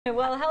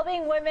Well,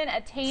 helping women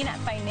attain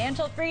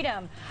financial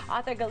freedom.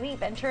 Author Galit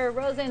Ventura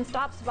Rozen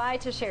stops by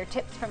to share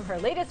tips from her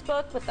latest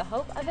book with the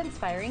hope of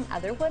inspiring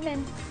other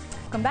women.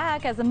 Welcome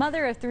back. As a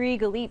mother of three,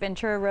 Galit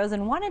Ventura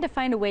Rozen wanted to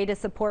find a way to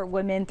support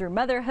women through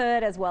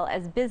motherhood as well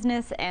as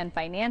business and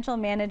financial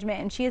management,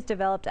 and she has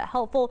developed a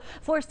helpful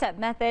four-step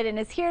method and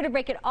is here to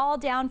break it all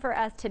down for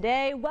us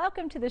today.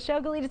 Welcome to the show,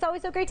 Galit. It's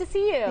always so great to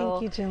see you.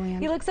 Thank you,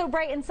 Jillian. You look so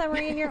bright and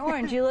summery in your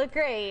orange. You look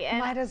great. And,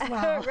 might as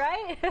well.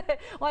 Right?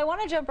 Well, I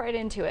want to jump right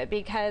into it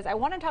because I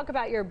want to talk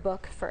about your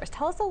book first.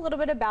 Tell us a little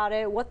bit about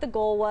it, what the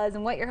goal was,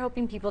 and what you're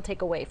hoping people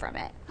take away from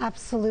it.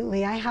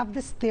 Absolutely. I have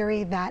this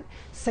theory that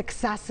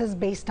success is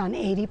based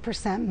on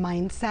 80%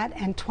 mindset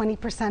and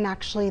 20%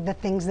 actually the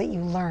things that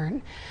you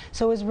learn.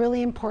 So it was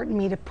really important to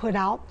me to put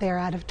out there,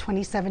 out of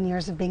 27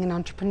 years of being an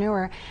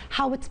entrepreneur,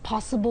 how it's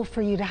possible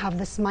for you to have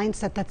this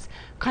mindset that's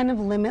kind of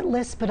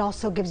limitless but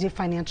also gives you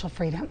financial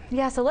freedom.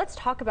 Yeah, so let's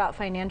talk about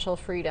financial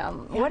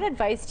freedom. Yeah. What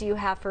advice do you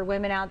have for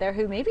women out there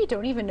who maybe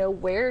don't even know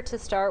where to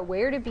start,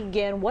 where to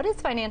begin? What does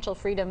financial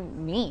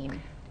freedom mean?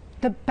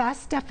 The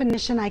best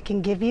definition I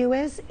can give you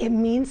is it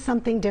means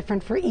something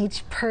different for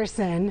each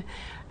person.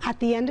 At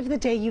the end of the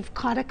day, you've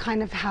got to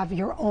kind of have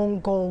your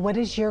own goal. What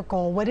is your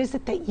goal? What is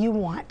it that you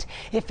want?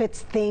 If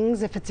it's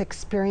things, if it's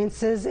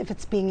experiences, if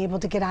it's being able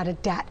to get out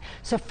of debt.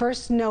 So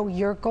first know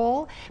your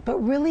goal, but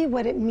really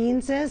what it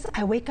means is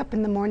I wake up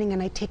in the morning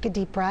and I take a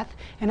deep breath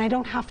and I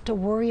don't have to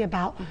worry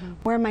about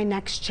where my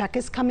next check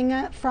is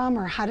coming from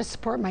or how to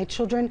support my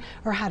children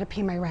or how to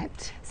pay my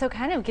rent. So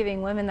kind of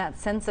giving women that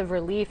sense of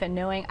relief and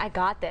knowing I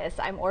got this,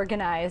 I'm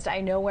organized, I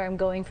know where I'm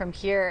going from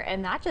here,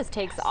 and that just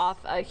takes off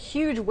a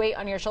huge weight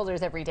on your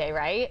shoulders every day,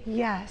 right?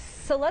 Yes.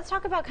 So let's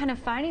talk about kind of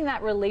finding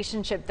that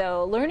relationship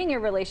though, learning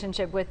your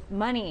relationship with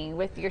money,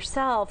 with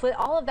yourself, with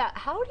all of that.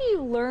 How do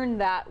you learn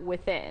that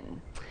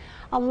within?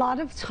 A lot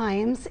of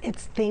times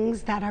it's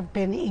things that have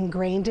been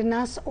ingrained in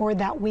us or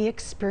that we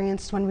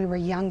experienced when we were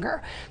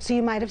younger. So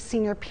you might have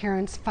seen your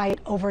parents fight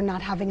over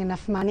not having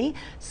enough money.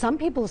 Some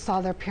people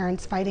saw their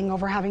parents fighting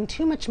over having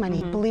too much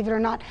money. Believe it or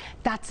not,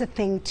 that's a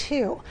thing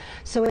too.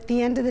 So at the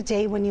end of the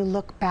day, when you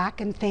look back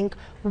and think,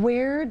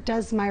 where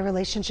does my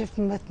relationship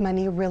with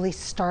money really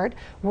start?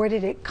 Where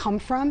did it come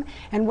from?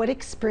 And what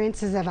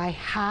experiences have I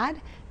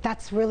had?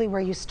 That's really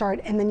where you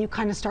start. And then you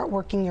kind of start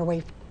working your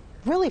way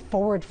really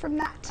forward from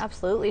that.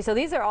 Absolutely. So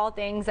these are all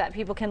things that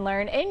people can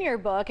learn in your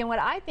book. And what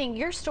I think,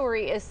 your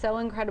story is so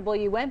incredible.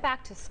 You went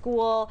back to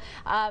school.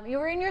 You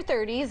were in your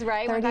 30s,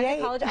 right? 38. Went back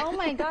to college. Oh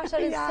my gosh,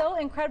 that is Yeah. so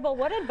incredible.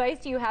 What advice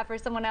do you have for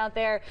someone out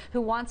there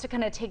who wants to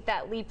kind of take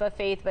that leap of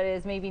faith but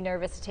is maybe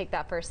nervous to take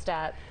that first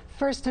step?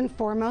 First and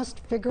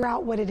foremost, figure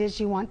out what it is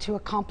you want to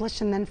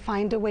accomplish and then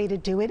find a way to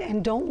do it.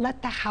 And don't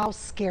let the how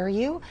scare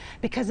you,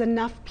 because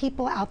enough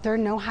people out there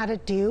know how to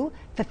do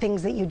the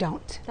things that you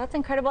don't. That's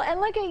incredible.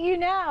 And look at you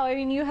now. I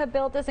mean, you have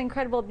built this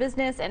incredible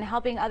business and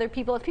helping other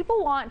people. If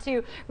people want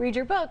to read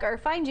your book or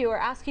find you or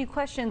ask you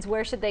questions,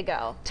 where should they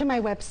go? To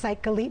my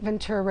website,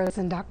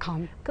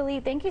 GalitVenturaRozen.com.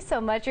 Galit, thank you so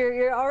much.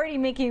 You're already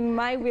making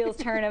my wheels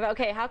turn of,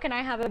 okay, how can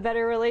I have a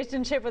better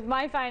relationship with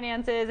my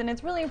finances? And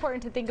it's really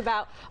important to think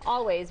about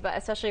always, but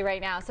especially right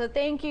now. So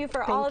thank you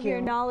for all of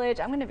your knowledge.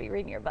 I'm going to be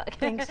reading your book.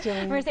 Thanks,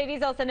 Jillian.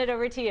 Mercedes, I'll send it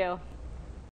over to you.